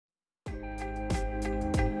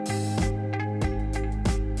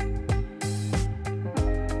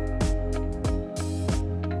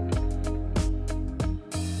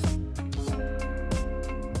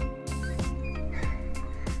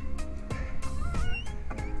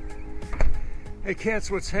Hey cats,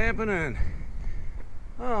 what's happening?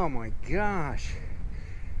 Oh my gosh.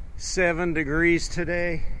 7 degrees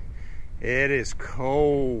today. It is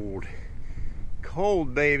cold.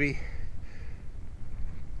 Cold, baby.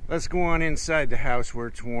 Let's go on inside the house where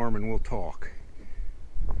it's warm and we'll talk.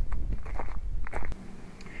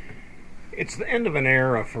 It's the end of an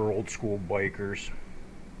era for old school bikers.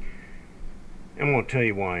 And I won't tell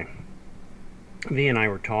you why. V and I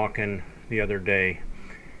were talking the other day,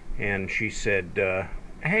 and she said,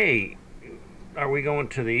 hey, are we going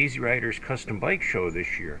to the Easy Riders Custom Bike Show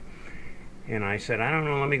this year? And I said, I don't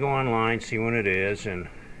know, let me go online, see when it is. And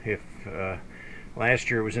if last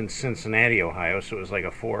year it was in Cincinnati, Ohio, so it was like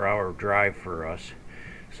a 4-hour drive for us.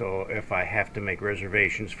 So if I have to make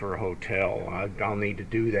reservations for a hotel, I'll need to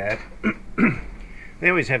do that. They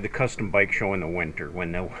always have the custom bike show in the winter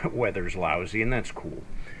when the weather's lousy, and that's cool.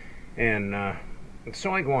 And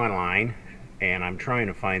so I go online, and I'm trying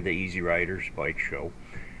to find the Easy Riders Bike Show.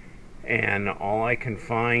 And all I can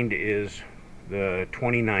find is the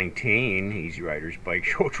 2019 Easy Riders Bike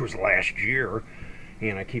Show, which was last year.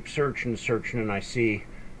 And I keep searching, and I see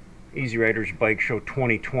Easy Riders Bike Show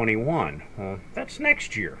 2021. Well, that's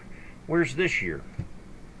next year. Where's this year?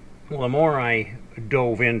 Well, the more I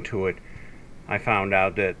dove into it, I found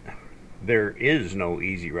out that there is no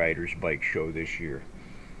Easy Riders Bike Show this year.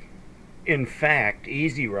 In fact,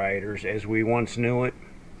 Easy Riders, as we once knew it,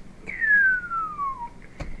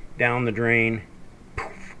 down the drain,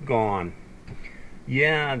 poof, gone.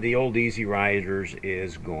 Yeah, the old Easy Riders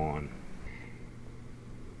is gone.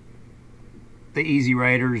 The Easy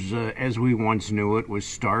Riders, as we once knew it, was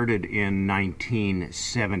started in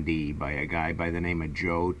 1970 by a guy by the name of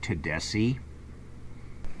Joe Tedeschi.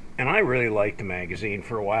 And I really liked the magazine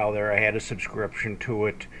for a while there. I had a subscription to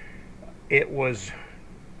it. It was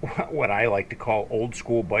what I like to call old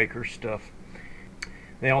school biker stuff.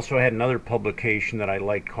 They also had another publication that I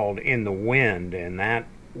liked called In the Wind, and that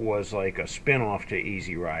was like a spin-off to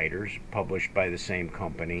Easy Riders, published by the same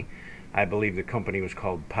company. I believe the company was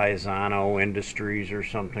called Paisano Industries or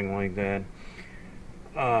something like that.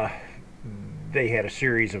 They had a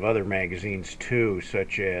series of other magazines too,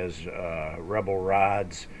 such as Rebel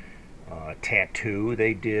Rods, Tattoo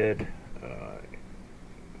they did,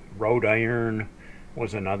 Road Iron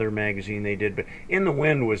was another magazine they did, but In the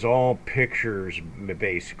Wind was all pictures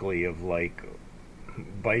basically of like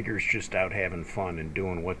bikers just out having fun and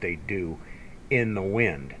doing what they do in the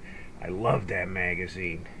wind. I loved that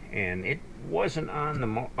magazine, and it wasn't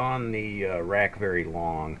on the rack very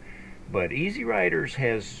long, but Easy Riders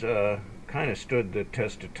has kind of stood the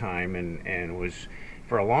test of time and was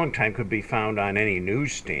for a long time could be found on any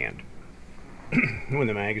newsstand. When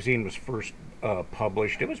the magazine was first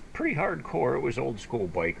published, it was pretty hardcore. It was old school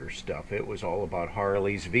biker stuff. It was all about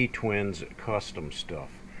Harleys, V-twins, custom stuff,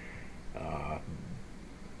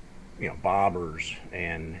 bobbers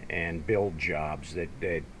and build jobs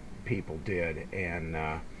that people did.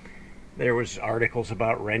 And there was articles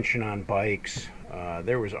about wrenching on bikes.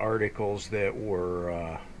 There was articles that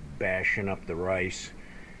were bashing up the rice.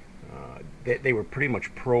 They were pretty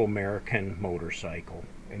much pro-American motorcycle,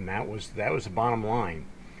 and that was the bottom line.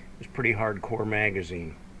 It was a pretty hardcore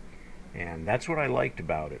magazine, and that's what I liked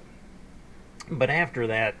about it. But after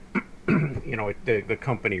that, the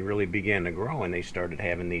company really began to grow, and they started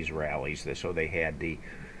having these rallies. So they had the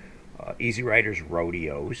Easy Riders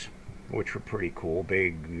rodeos, which were pretty cool,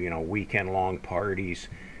 big, weekend-long parties.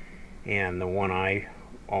 And the one I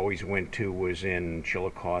always went to was in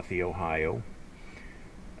Chillicothe, Ohio.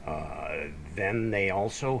 Then they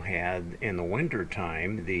also had, in the winter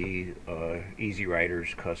time, the Easy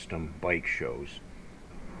Riders custom bike shows.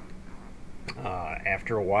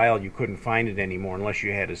 After a while, you couldn't find it anymore unless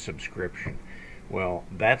you had a subscription. Well,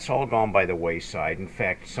 that's all gone by the wayside. In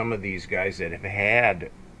fact, some of these guys that have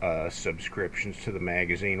had subscriptions to the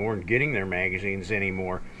magazine weren't getting their magazines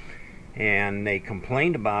anymore, and they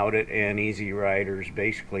complained about it, and Easy Riders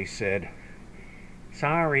basically said,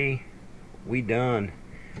 sorry, we done.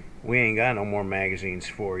 We ain't got no more magazines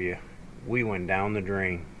for you. We went down the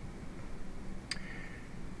drain.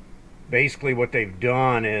 Basically what they've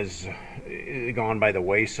done is gone by the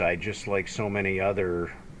wayside, just like so many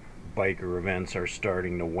other biker events are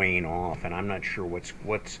starting to wane off. And I'm not sure what's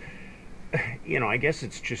I guess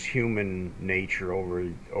it's just human nature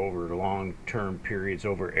over long-term periods,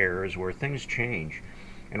 over eras where things change.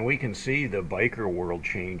 And we can see the biker world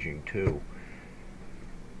changing too.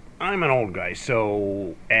 I'm an old guy,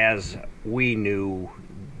 so as we knew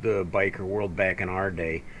the biker world back in our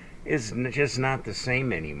day is just not the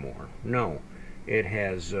same anymore. No, it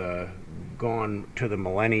has gone to the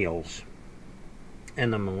millennials,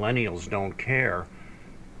 and the millennials don't care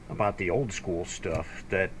about the old school stuff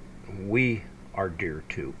that we are dear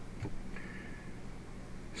to.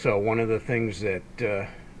 So one of the things that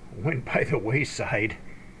went by the wayside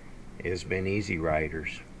has been Easy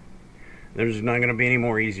Riders. There's not going to be any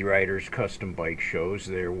more Easy Riders custom bike shows.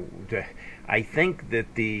 I think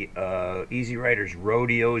that the Easy Riders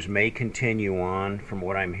rodeos may continue on, from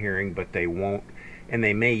what I'm hearing, but they won't. And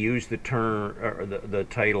they may use the term or the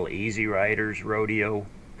title Easy Riders Rodeo,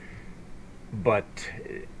 but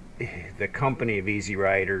the company of Easy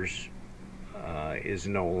Riders is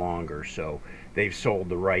no longer. So they've sold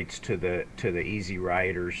the rights to the Easy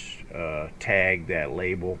Riders tag, that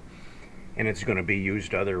label, and it's going to be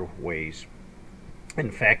used other ways.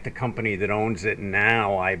 In fact, the company that owns it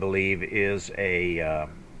now, I believe, is a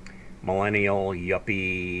millennial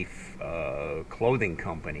yuppie clothing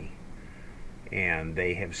company, and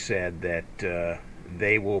they have said that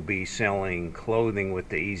they will be selling clothing with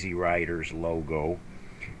the Easy Riders logo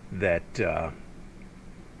that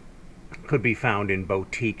could be found in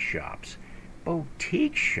boutique shops.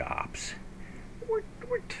 Boutique shops? What?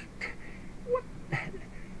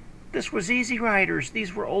 This was Easy Riders.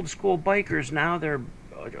 These were old school bikers. Now they're...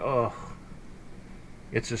 oh,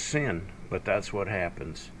 it's a sin, but that's what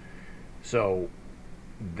happens. So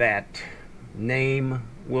that name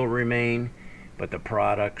will remain, but the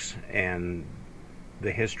products and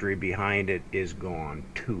the history behind it is gone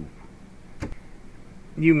too.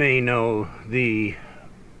 You may know the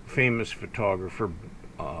famous photographer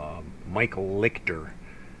Michael Lichter.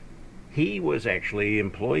 He was actually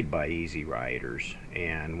employed by Easy Riders,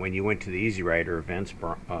 and when you went to the Easy Rider events,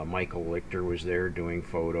 Michael Lichter was there doing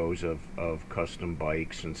photos of custom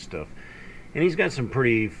bikes and stuff. And he's got some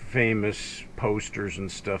pretty famous posters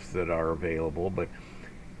and stuff that are available, but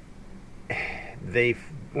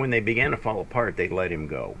when they began to fall apart, they let him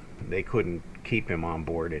go. They couldn't keep him on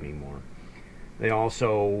board anymore. They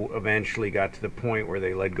also eventually got to the point where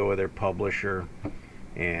they let go of their publisher,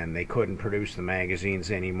 and they couldn't produce the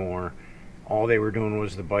magazines anymore. All they were doing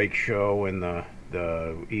was the bike show and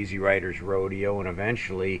the Easy Riders Rodeo, and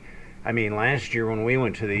eventually, I mean, last year when we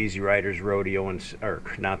went to the Easy Riders Rodeo, or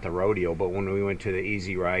not the rodeo, but when we went to the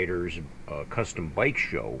Easy Riders custom bike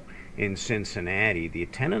show in Cincinnati, the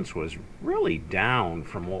attendance was really down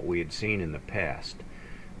from what we had seen in the past,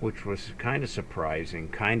 which was kind of surprising,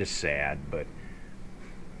 kind of sad, but...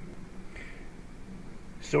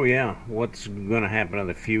 So yeah, what's going to happen in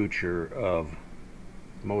the future of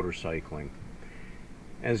motorcycling?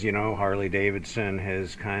 As you know, Harley-Davidson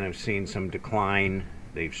has kind of seen some decline.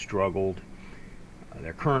 They've struggled.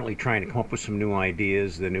 They're currently trying to come up with some new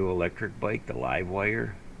ideas. The new electric bike, the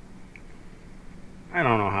Livewire. I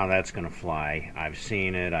don't know how that's going to fly. I've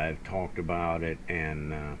seen it, I've talked about it,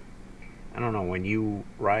 and I don't know, when you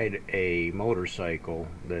ride a motorcycle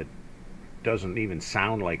that doesn't even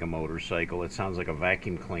sound like a motorcycle, it sounds like a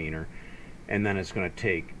vacuum cleaner, and then it's going to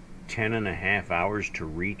take 10.5 hours to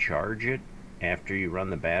recharge it after you run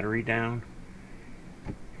the battery down.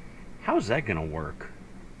 How's that going to work?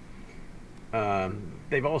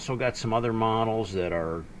 They've also got some other models that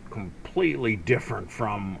are completely different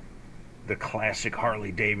from the classic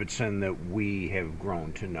Harley-Davidson that we have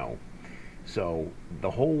grown to know. So the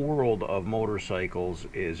whole world of motorcycles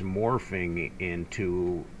is morphing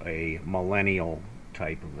into a millennial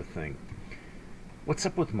type of a thing. What's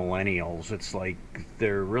up with millennials? It's like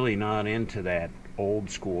they're really not into that old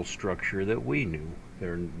school structure that we knew.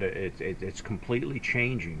 It's completely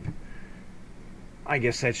changing. I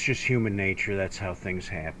guess that's just human nature. That's how things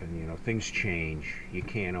happen. You know, things change. You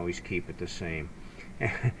can't always keep it the same.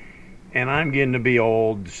 And I'm getting to be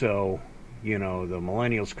old, so, you know, the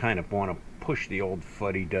millennials kind of want to push the old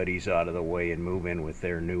fuddy-duddies out of the way and move in with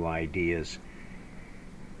their new ideas.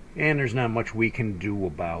 And there's not much we can do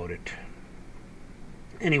about it.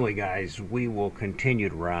 Anyway, guys, we will continue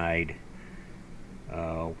to ride.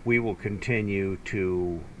 We will continue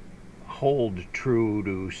to hold true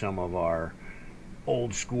to some of our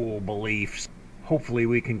old school beliefs. Hopefully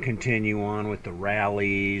we can continue on with the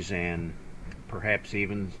rallies and perhaps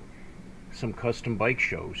even some custom bike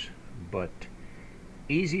shows. But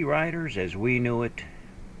Easy Riders, as we knew it,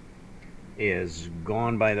 is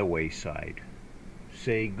gone by the wayside.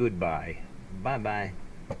 Say goodbye. Bye-bye.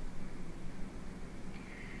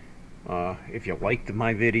 If you liked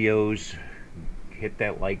my videos, hit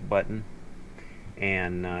that like button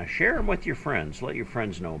and share them with your friends. Let your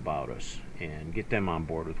friends know about us and get them on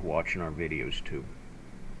board with watching our videos too.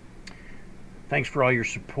 Thanks for all your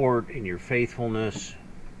support and your faithfulness,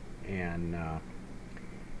 and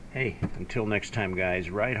hey, until next time, guys,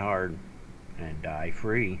 ride hard and die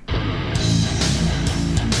free.